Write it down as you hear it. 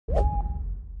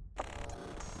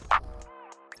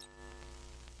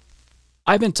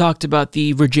I haven't talked about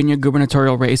the Virginia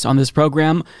gubernatorial race on this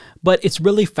program, but it's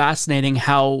really fascinating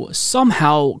how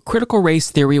somehow critical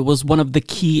race theory was one of the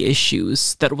key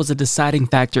issues that was a deciding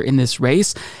factor in this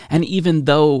race. And even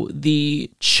though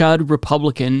the chud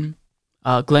Republican,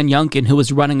 Glenn Youngkin, who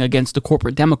was running against the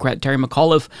corporate Democrat, Terry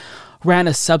McAuliffe, ran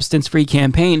a substance-free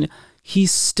campaign, he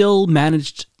still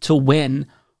managed to win,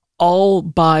 all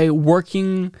by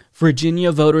working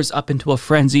Virginia voters up into a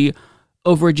frenzy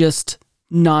over just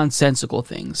nonsensical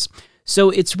things. So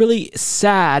it's really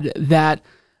sad that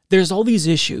there's all these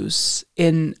issues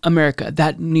in America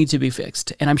that need to be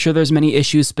fixed. And I'm sure there's many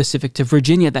issues specific to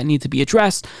Virginia that need to be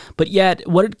addressed. But yet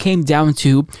what it came down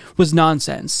to was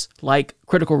nonsense, like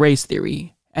critical race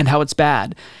theory and how it's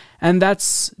bad. And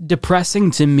that's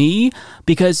depressing to me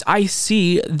because I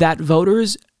see that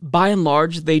voters, by and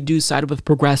large, they do side with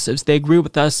progressives. They agree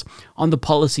with us on the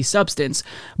policy substance,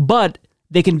 but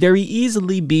they can very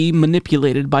easily be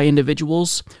manipulated by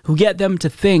individuals who get them to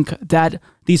think that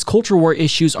these culture war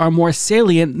issues are more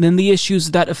salient than the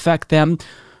issues that affect them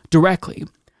directly.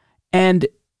 And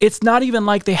it's not even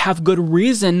like they have good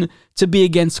reason to be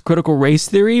against critical race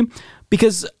theory,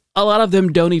 because a lot of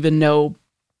them don't even know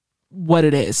what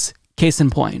it is. Case in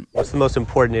point. What's the most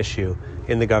important issue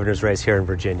in the governor's race here in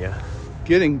Virginia?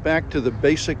 Getting back to the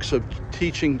basics of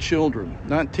teaching children,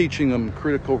 not teaching them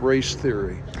critical race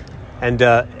theory. And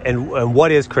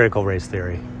what is critical race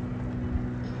theory?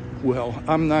 Well,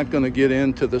 I'm not going to get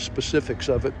into the specifics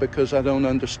of it because I don't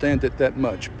understand it that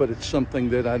much, but it's something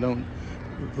that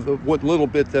what little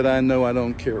bit that I know, I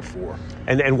don't care for.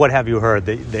 And what have you heard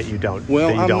that you don't? Well,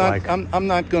 that you don't like? I'm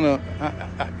not going to,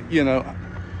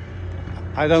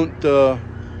 I don't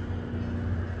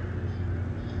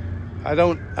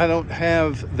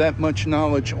have that much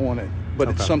knowledge on it, but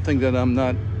okay. It's something that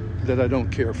I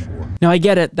don't care for. Now, I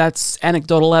get it. That's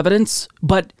anecdotal evidence,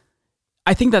 but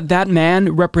I think that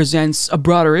man represents a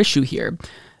broader issue here.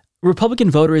 Republican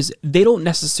voters, they don't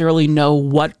necessarily know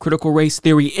what critical race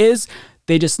theory is.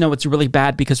 They just know it's really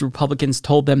bad because Republicans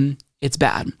told them it's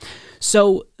bad.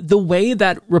 So the way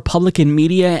that Republican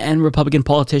media and Republican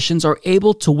politicians are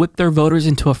able to whip their voters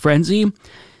into a frenzy,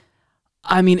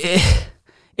 I mean,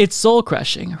 it's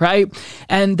soul-crushing, right?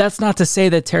 And that's not to say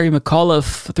that Terry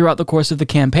McAuliffe, throughout the course of the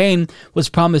campaign, was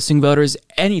promising voters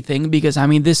anything, because, I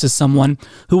mean, this is someone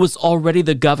who was already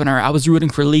the governor. I was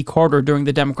rooting for Lee Carter during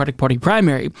the Democratic Party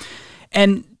primary.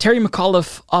 And Terry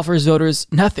McAuliffe offers voters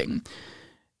nothing.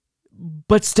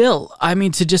 But still, I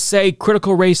mean, to just say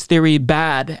critical race theory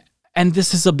bad, and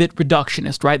this is a bit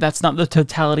reductionist, right? That's not the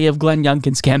totality of Glenn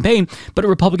Youngkin's campaign, but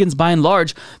Republicans, by and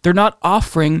large, they're not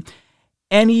offering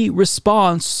any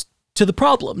response to the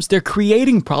problems. They're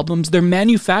creating problems, they're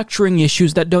manufacturing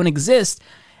issues that don't exist,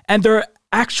 and they're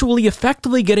actually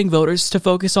effectively getting voters to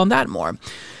focus on that more.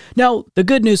 Now, the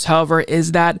good news, however,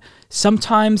 is that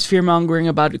sometimes fear-mongering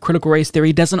about critical race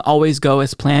theory doesn't always go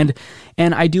as planned,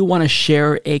 and I do want to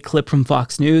share a clip from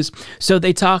Fox News. So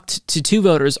they talked to two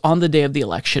voters on the day of the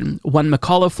election, one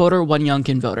McAuliffe voter, one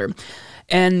Youngkin voter.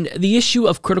 And the issue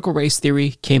of critical race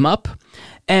theory came up,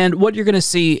 and what you're going to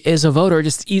see is a voter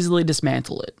just easily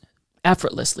dismantle it,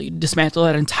 effortlessly dismantle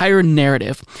that entire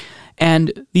narrative.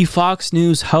 And the Fox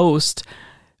News host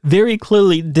very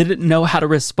clearly didn't know how to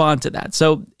respond to that.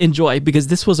 So enjoy, because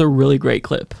this was a really great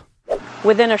clip.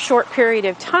 Within a short period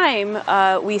of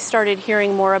time, we started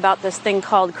hearing more about this thing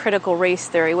called critical race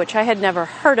theory, which I had never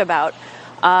heard about.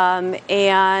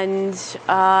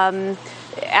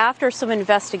 After some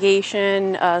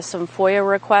investigation, some FOIA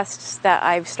requests that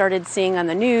I've started seeing on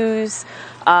the news,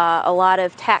 a lot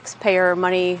of taxpayer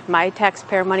money, my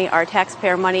taxpayer money, our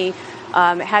taxpayer money,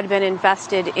 had been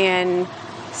invested in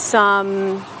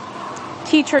some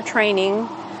teacher training,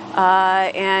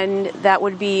 and that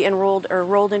would be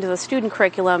rolled into the student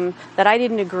curriculum that I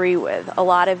didn't agree with. A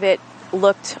lot of it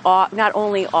looked not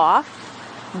only off,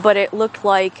 but it looked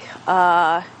like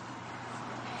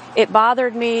it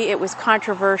bothered me. It was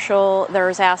controversial. There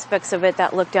was aspects of it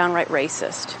that looked downright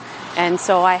racist, and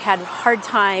so I had a hard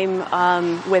time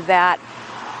with that.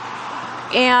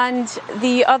 And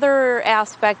the other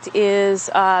aspect is,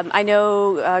 I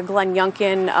know Glenn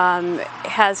Youngkin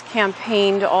has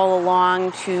campaigned all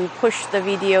along to push the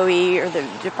VDOE, or the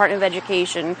Department of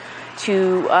Education,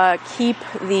 to keep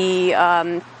the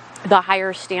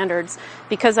higher standards.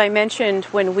 Because I mentioned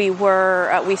when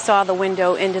we saw the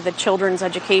window into the children's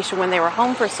education when they were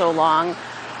home for so long,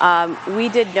 we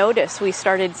did notice, we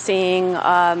started seeing,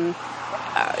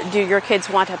 do your kids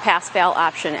want a pass-fail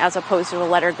option as opposed to a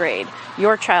letter grade?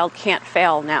 Your child can't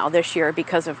fail now this year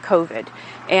because of COVID.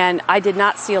 And I did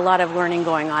not see a lot of learning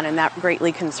going on, and that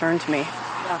greatly concerned me.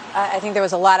 I think there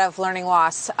was a lot of learning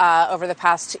loss over the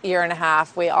past year and a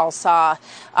half. We all saw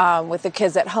with the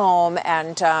kids at home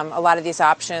and a lot of these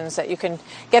options that you can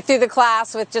get through the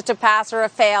class with just a pass or a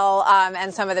fail,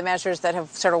 and some of the measures that have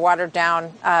sort of watered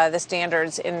down the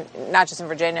standards in not just in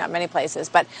Virginia, many places.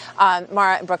 But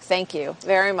Mara and Brooke, thank you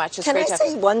very much. Can I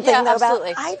say one thing though about?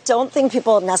 I don't think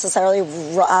people necessarily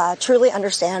truly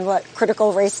understand what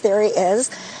critical race theory is.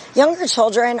 Younger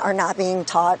children are not being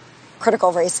taught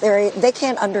critical race theory. They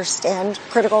can't understand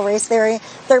critical race theory.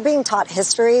 They're being taught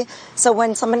history. So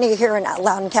when somebody here in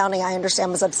Loudoun County, I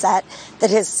understand, was upset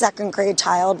that his second grade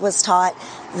child was taught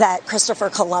that Christopher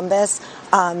Columbus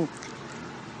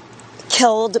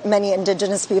killed many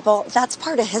indigenous people, that's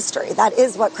part of history. That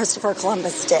is what Christopher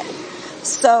Columbus did.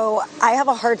 So I have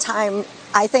a hard time.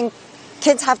 I think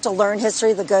kids have to learn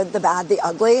history, the good, the bad, the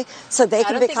ugly, so they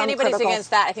can become critical thinkers. I don't think anybody's against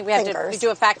that. I think we have to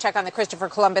do a fact check on the Christopher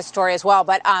Columbus story as well.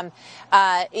 But,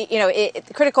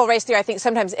 critical race theory, I think,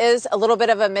 sometimes is a little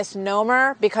bit of a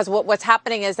misnomer, because what's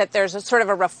happening is that there's a sort of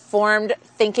a reformed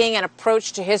thinking and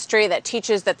approach to history that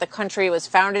teaches that the country was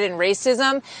founded in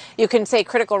racism. You can say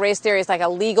critical race theory is like a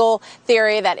legal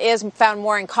theory that is found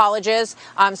more in colleges.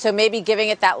 So maybe giving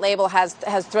it that label has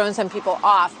thrown some people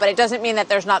off. But it doesn't mean that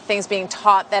there's not things being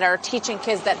taught that are teaching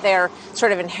kids that they're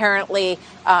sort of inherently,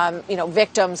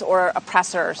 victims or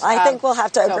oppressors. I think we'll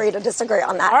have to agree to disagree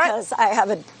on that, because I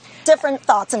have different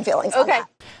thoughts and feelings on that.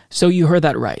 So you heard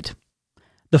that right.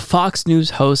 The Fox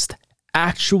News host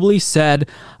actually said,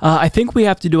 I think we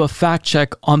have to do a fact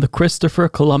check on the Christopher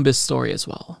Columbus story as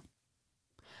well.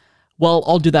 Well,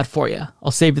 I'll do that for you.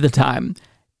 I'll save you the time.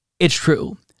 It's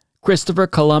true. Christopher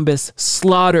Columbus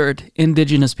slaughtered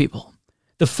indigenous people.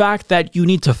 The fact that you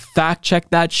need to fact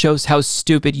check that shows how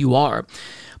stupid you are.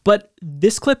 But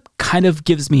this clip kind of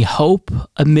gives me hope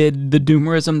amid the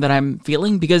doomerism that I'm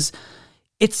feeling, because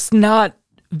it's not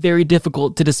very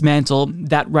difficult to dismantle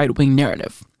that right-wing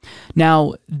narrative.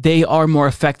 Now, they are more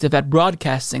effective at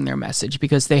broadcasting their message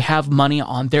because they have money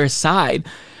on their side.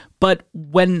 But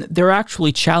when they're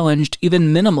actually challenged,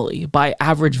 even minimally, by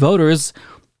average voters,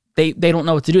 they don't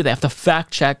know what to do. They have to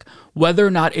fact check whether or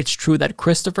not it's true that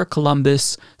Christopher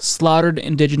Columbus slaughtered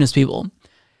indigenous people.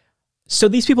 So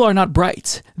these people are not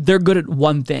bright. They're good at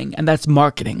one thing, and that's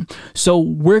marketing. So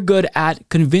we're good at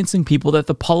convincing people that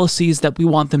the policies that we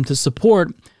want them to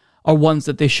support are ones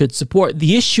that they should support.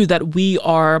 The issue that we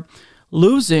are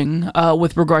losing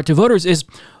with regard to voters is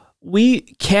we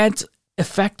can't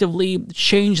effectively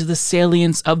change the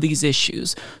salience of these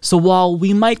issues. So while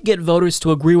we might get voters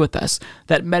to agree with us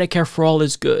that Medicare for all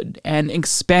is good and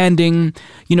expanding,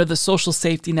 the social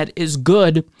safety net is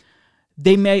good,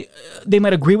 they might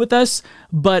agree with us,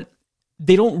 but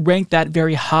they don't rank that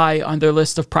very high on their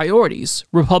list of priorities.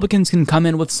 Republicans can come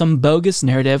in with some bogus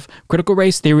narrative, critical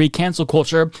race theory, cancel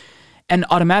culture, and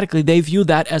automatically they view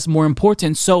that as more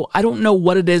important. So I don't know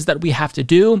what it is that we have to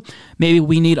do. Maybe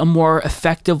we need a more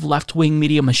effective left-wing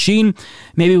media machine.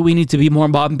 Maybe we need to be more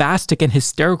bombastic and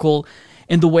hysterical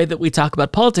in the way that we talk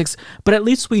about politics, but at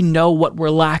least we know what we're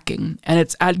lacking. And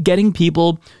it's at getting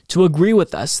people to agree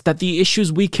with us that the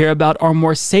issues we care about are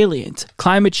more salient.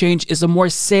 Climate change is a more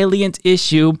salient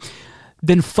issue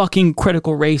than fucking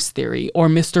critical race theory or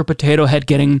Mr. Potato Head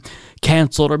getting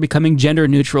canceled or becoming gender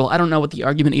neutral. I don't know what the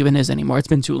argument even is anymore. It's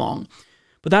been too long.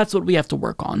 But that's what we have to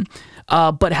work on.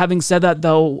 But having said that,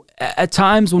 though, at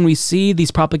times when we see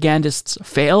these propagandists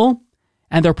fail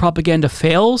and their propaganda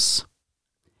fails,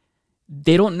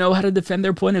 they don't know how to defend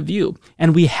their point of view.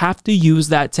 And we have to use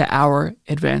that to our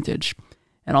advantage.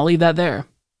 And I'll leave that there.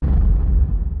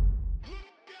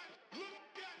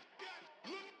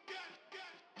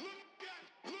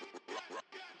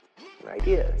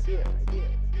 Ideas.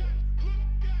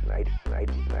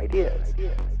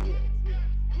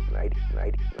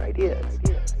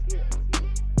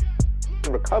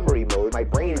 In recovery mode, my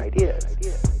brain ideas.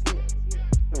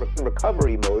 In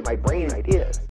recovery mode, my brain ideas.